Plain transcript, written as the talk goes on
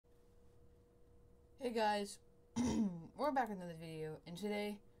Hey guys, we're back with another video, and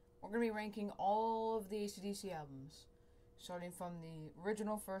today we're going to be ranking all of the AC/DC albums, starting from the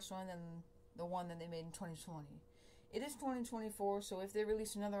original first one and the one that they made in 2020. It is 2024, so if they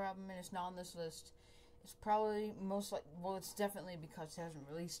release another album and it's not on this list, it's probably it's definitely because it hasn't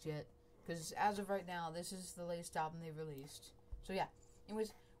released yet, because as of right now, this is the latest album they've released. So yeah,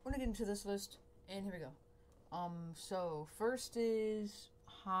 anyways, we're going to get into this list, and here we go. So first is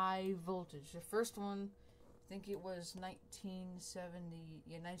High Voltage. The first one, I think it was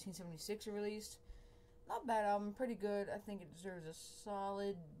 1976 released. Not bad album, pretty good. I think it deserves a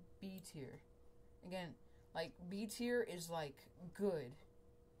solid B tier. Again, like B tier is like good.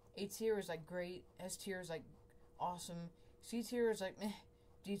 A tier is like great. S tier is like awesome. C tier is like meh.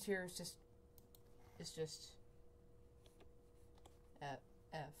 D tier is just F.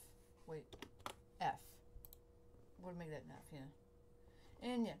 Wait, F. Would make that an F, yeah.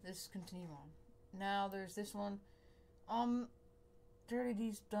 And yeah, let's continue on. Now there's this one. Dirty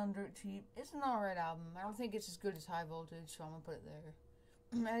Deeds Done Dirt Cheap. It's an alright album. I don't think it's as good as High Voltage, so I'm gonna put it there.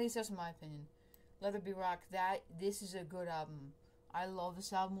 At least that's my opinion. Let There Be Rock. This is a good album. I love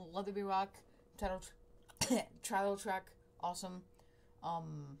this album. Let There Be Rock. Title track. Awesome.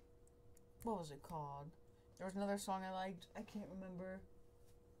 What was it called? There was another song I liked. I can't remember.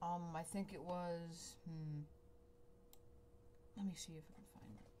 I think it was. Let me see if I can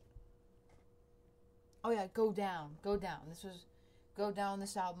find it. Oh yeah, Go Down. Go Down. This was Go Down,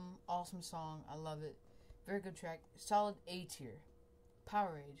 this album. Awesome song. I love it. Very good track. Solid A tier.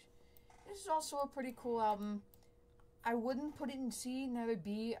 Powerage. This is also a pretty cool album. I wouldn't put it in C, neither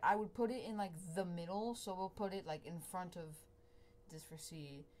B. I would put it in like the middle, so we'll put it like in front of this for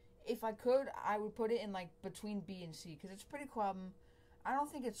C. If I could, I would put it in like between B and C, because it's a pretty cool album. I don't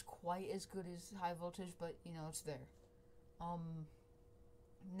think it's quite as good as High Voltage, but you know, it's there.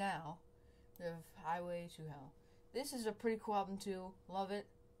 Now, we have Highway to Hell. This is a pretty cool album too. Love it.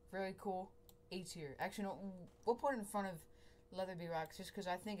 Very cool. A tier. Actually, no, we'll put it in front of Let There Be Rock, just because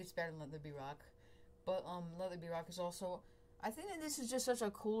I think it's better than Let There Be Rock. But, Let There Be Rock is also... I think that this is just such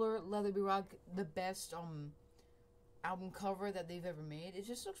a cooler Let There Be Rock, the best, album cover that they've ever made. It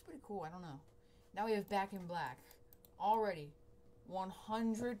just looks pretty cool. I don't know. Now we have Back in Black. Already.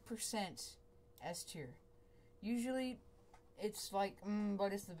 100% S tier. Usually... it's like,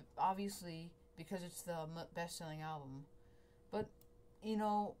 but it's obviously because it's the best-selling album. But, you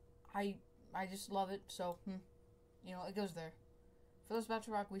know, I just love it, so, you know, it goes there. For Those About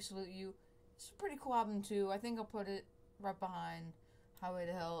to Rock, We Salute You. It's a pretty cool album, too. I think I'll put it right behind Highway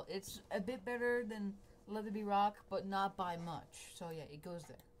to Hell. It's a bit better than Let There Be Rock, but not by much. So, yeah, it goes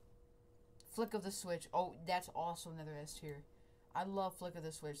there. Flick of the Switch. Oh, that's also another S tier. I love Flick of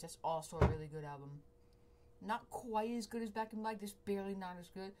the Switch. That's also a really good album. Not quite as good as Back in Black, just barely not as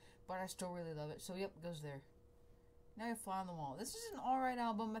good, but I still really love it. So, yep, it goes there. Now you Fly on the Wall. This is an alright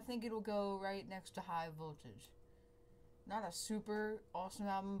album. I think it'll go right next to High Voltage. Not a super awesome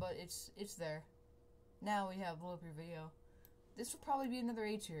album, but it's there. Now we have Blow Up Your Video. This will probably be another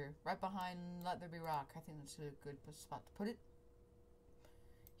A tier, right behind Let There Be Rock. I think that's a good spot to put it.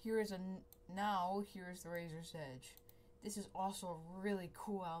 Here's the Razor's Edge. This is also a really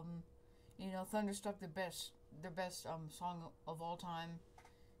cool album. You know, Thunderstruck, their best song of all time,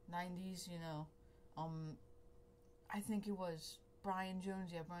 90s. You know, I think it was Brian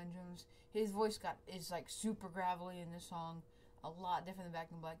Jones. Yeah, Brian Jones. His voice is like super gravelly in this song, a lot different than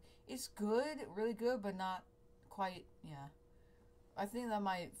Back in Black. It's good, really good, but not quite. Yeah, I think that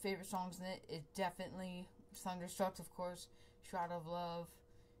my favorite songs in it is definitely Thunderstruck, of course, Shroud of Love,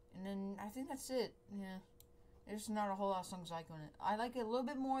 and then I think that's it. Yeah, there's not a whole lot of songs I like on it. I like it a little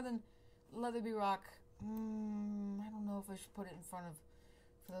bit more than Let There Be Rock. I don't know if I should put it in front of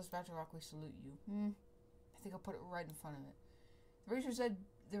For Those About to Rock, We Salute You. I think I'll put it right in front of it.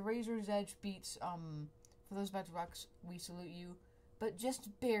 The Razor's Edge beats For Those About to Rock, We Salute You, but just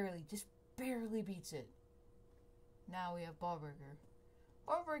barely beats it. Now we have Ballbreaker.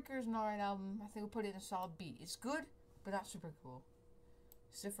 Ballbreaker is an alright album. I think we'll put it in a solid B. It's good, but not super cool.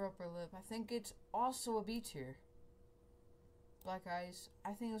 Stiffer Upper Lip. I think it's also a B tier. Black Eyes,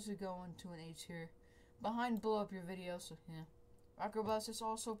 I think this would go into an A tier. Behind Blow Up Your Video, so yeah. Rocker Bus is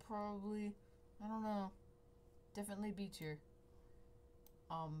also probably, I don't know, definitely B tier.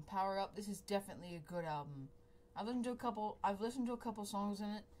 Power Up, this is definitely a good album. I've listened to a couple songs in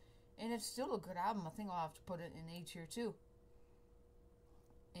it, and it's still a good album. I think I'll have to put it in A tier too.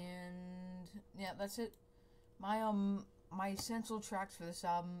 And yeah, that's it. My essential tracks for this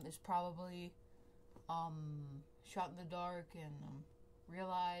album is probably Shot in the Dark and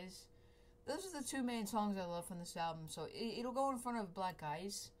Realize. Those are the two main songs I love from this album, so it'll go in front of Black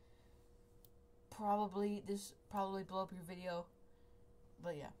Eyes. probably blow up your video.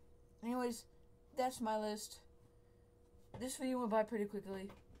 But yeah. Anyways, that's my list. This video went by pretty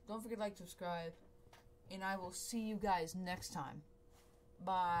quickly. Don't forget to like, subscribe, and I will see you guys next time.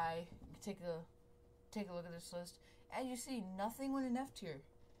 Bye. Take a look at this list. As you see, nothing went in F tier.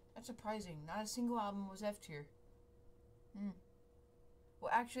 That's surprising. Not a single album was F tier.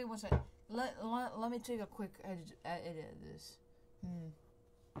 Well, actually, one second. Let me take a quick edit of this.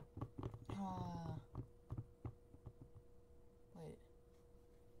 Wait.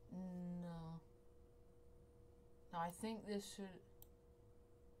 No. No, I think this should...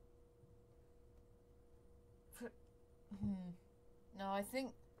 No, I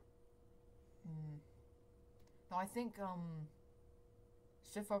think... No, I think,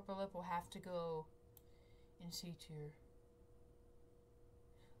 Stiff Upper Lip will have to go in C tier.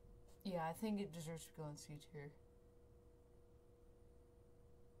 Yeah, I think it deserves to go in C tier.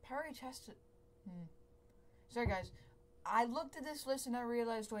 Power Age has to... Sorry, guys. I looked at this list and I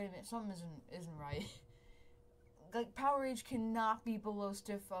realized, wait a minute, something isn't right. Like, Power Age cannot be below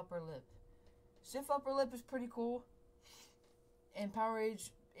Stiff Upper Lip. Stiff Upper Lip is pretty cool, and Power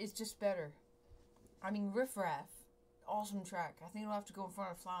Age is just better. I mean, Riff Raff, awesome track. I think it'll have to go in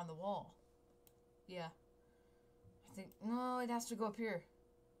front of Fly on the Wall. Yeah. I think, no, it has to go up here.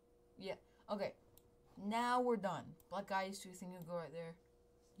 Yeah. Okay. Now we're done. Black Eyes, do you think you'll go right there?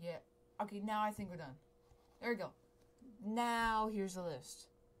 Yeah. Okay, now I think we're done. There we go. Now, here's the list.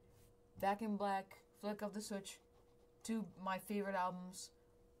 Back in Black, Flick of the Switch, 2 my favorite albums.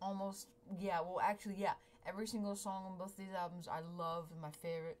 Almost, yeah, well, actually, yeah. Every single song on both these albums I love, and my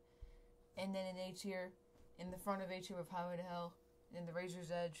favorite. And then in A tier, in the front of A tier with Highway to Hell, in the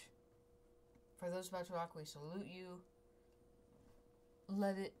Razor's Edge. For those about to rock, we salute you.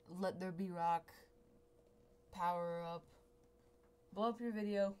 Let there be rock. Power up. Blow up your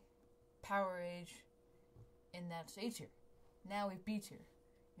video. Power Age. And that's A tier. Now we have B tier.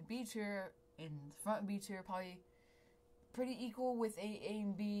 In B tier, in the front B tier, probably pretty equal with A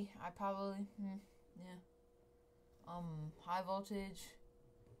and B. I probably, yeah. High Voltage.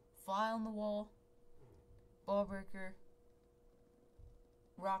 Fly on the Wall, Ball Breaker,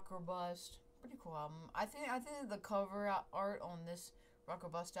 Rock or Bust. Pretty cool album. I think the cover art on this Rock or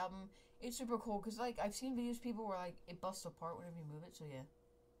Bust album is super cool because, like, I've seen videos people where, like, it busts apart whenever you move it. So yeah,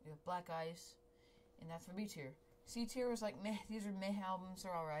 we have Black Ice, and that's for B tier. C tier is like meh. These are meh albums.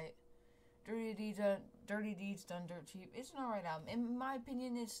 They're all right. Dirty Deeds Done Dirt Cheap. It's an alright album. In my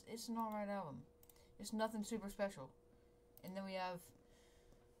opinion, it's an alright album. It's nothing super special. And then we have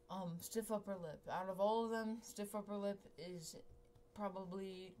Stiff Upper Lip. Out of all of them, Stiff Upper Lip is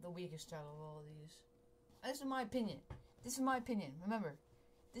probably the weakest out of all of these. This is my opinion. This is my opinion. Remember,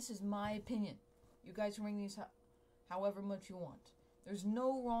 this is my opinion. You guys can rank these however much you want. There's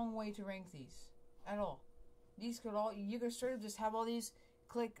no wrong way to rank these at all. These could all, you could sort of just have all these,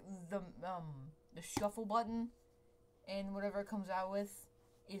 click the shuffle button, and whatever it comes out with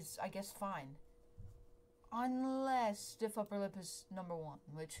is, I guess, fine. Unless Stiff Upper Lip is number 1,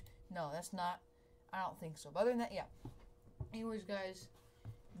 which, no, that's not. I don't think so. But other than that, yeah. Anyways, guys,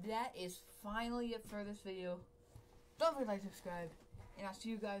 that is finally it for this video. Don't forget to like, subscribe, and I'll see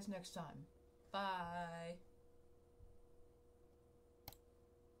you guys next time. Bye.